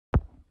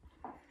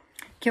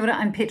Kia ora,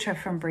 I'm Petra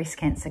from Breast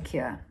Cancer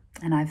Cure,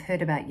 and I've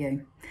heard about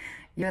you.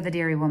 You're the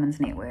Dairy Women's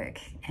Network,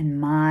 and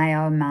my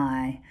oh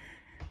my,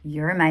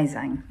 you're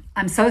amazing.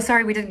 I'm so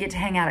sorry we didn't get to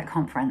hang out at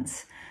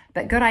conference,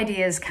 but good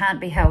ideas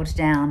can't be held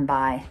down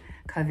by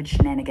COVID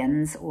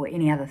shenanigans or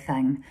any other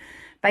thing.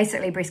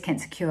 Basically, Breast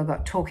Cancer Cure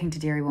got talking to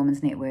Dairy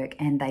Women's Network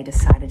and they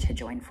decided to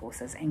join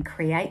forces and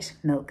create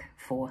Milk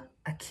for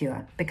a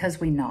Cure, because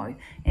we know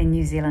in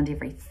New Zealand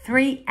every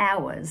 3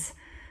 hours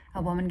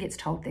a woman gets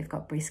told they've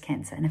got breast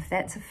cancer, and if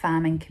that's a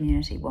farming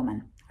community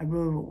woman, a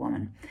rural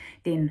woman,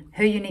 then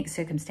her unique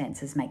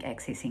circumstances make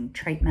accessing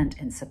treatment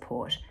and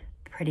support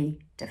pretty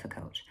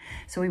difficult.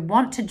 So we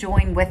want to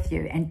join with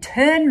you and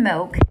turn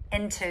milk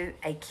into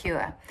a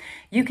cure.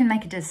 You can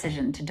make a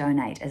decision to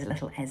donate as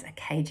little as a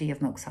kg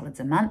of milk solids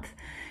a month,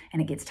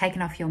 and it gets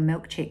taken off your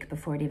milk check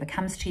before it ever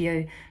comes to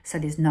you, so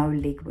there's no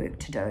legwork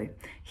to do.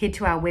 Head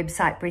to our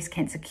website,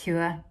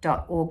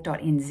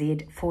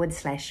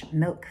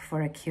 breastcancercure.org.nz/milk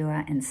for a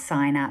cure, and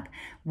sign up.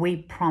 We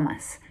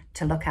promise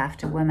to look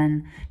after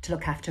women, to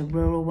look after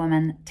rural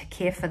women, to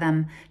care for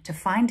them, to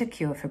find a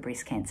cure for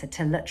breast cancer,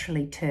 to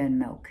literally turn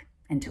milk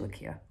into a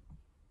cure.